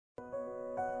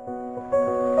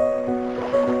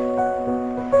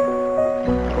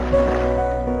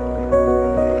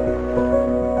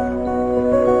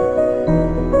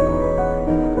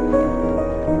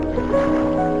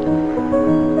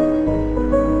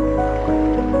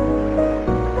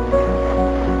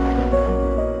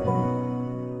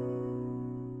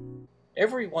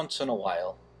Every once in a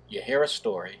while, you hear a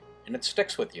story and it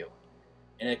sticks with you,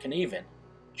 and it can even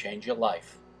change your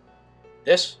life.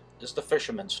 This is the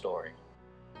Fisherman Story.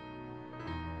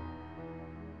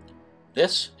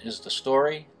 This is the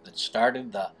story that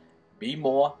started the be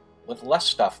more with less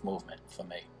stuff movement for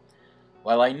me.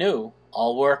 While I knew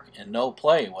all work and no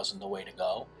play wasn't the way to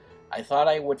go, I thought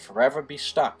I would forever be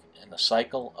stuck in the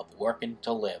cycle of working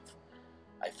to live.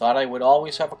 I thought I would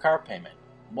always have a car payment,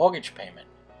 mortgage payment,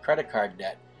 credit card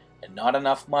debt, and not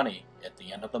enough money at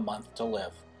the end of the month to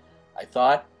live. I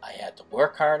thought I had to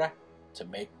work harder to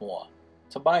make more,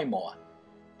 to buy more,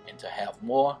 and to have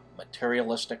more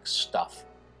materialistic stuff.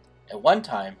 At one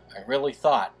time, I really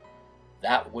thought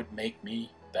that would make me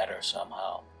better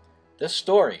somehow. This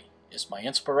story is my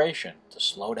inspiration to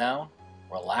slow down,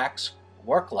 relax,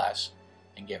 work less,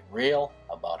 and get real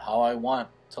about how I want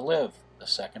to live the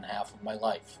second half of my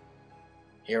life.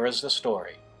 Here is the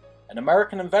story. An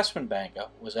American investment banker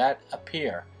was at a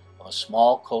pier of a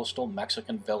small coastal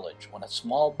Mexican village when a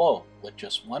small boat with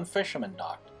just one fisherman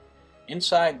docked.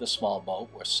 Inside the small boat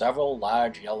were several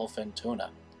large yellowfin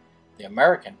tuna. The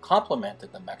American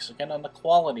complimented the Mexican on the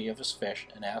quality of his fish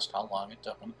and asked how long it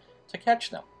took him to catch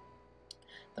them.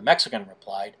 The Mexican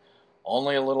replied,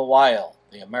 "Only a little while."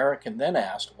 The American then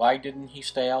asked why didn't he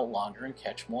stay out longer and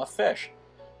catch more fish.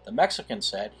 The Mexican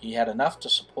said he had enough to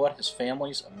support his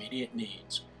family's immediate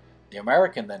needs. The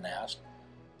American then asked,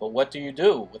 "But what do you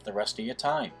do with the rest of your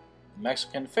time?" The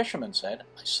Mexican fisherman said,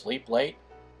 "I sleep late,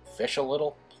 fish a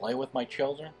little, play with my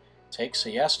children, take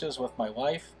siestas with my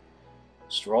wife,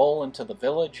 stroll into the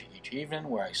village each evening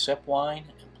where I sip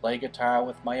wine and play guitar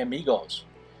with my amigos.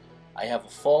 I have a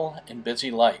full and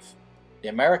busy life." The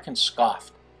American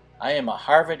scoffed. "I am a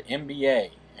Harvard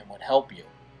MBA and would help you.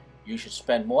 You should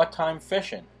spend more time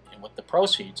fishing and with the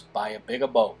proceeds buy a bigger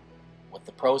boat. With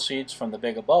the proceeds from the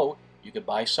bigger boat, you could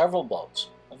buy several boats.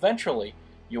 Eventually,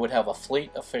 you would have a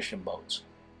fleet of fishing boats.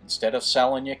 Instead of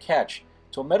selling your catch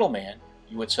to a middleman,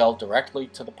 you would sell directly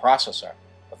to the processor,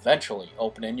 eventually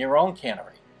opening your own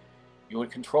cannery. You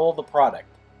would control the product,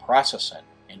 processing,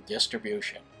 and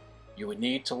distribution. You would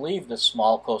need to leave this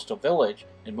small coastal village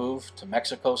and move to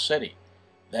Mexico City,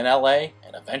 then LA,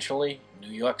 and eventually New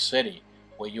York City,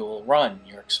 where you will run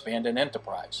your expanded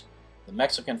enterprise." The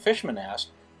Mexican fisherman asked,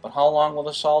 "But how long will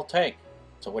this all take?"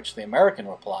 To which the American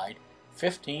replied,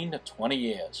 15 to 20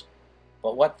 years.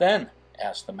 "But what then?"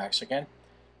 asked the Mexican.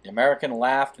 The American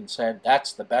laughed and said,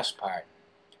 "That's the best part.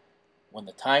 When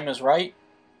the time is right,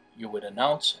 you would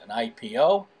announce an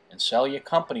IPO and sell your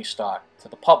company stock to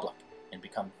the public and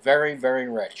become very, very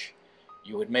rich.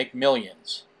 You would make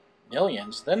millions."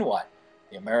 "Millions? Then what?"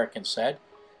 the American said.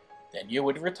 "Then you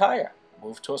would retire,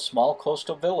 move to a small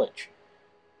coastal village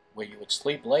where you would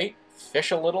sleep late,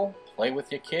 fish a little, play with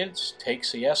your kids, take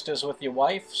siestas with your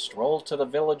wife, stroll to the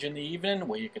village in the evening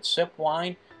where you could sip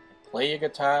wine and play your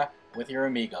guitar with your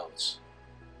amigos."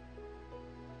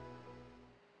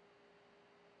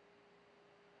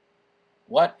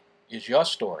 What is your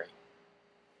story?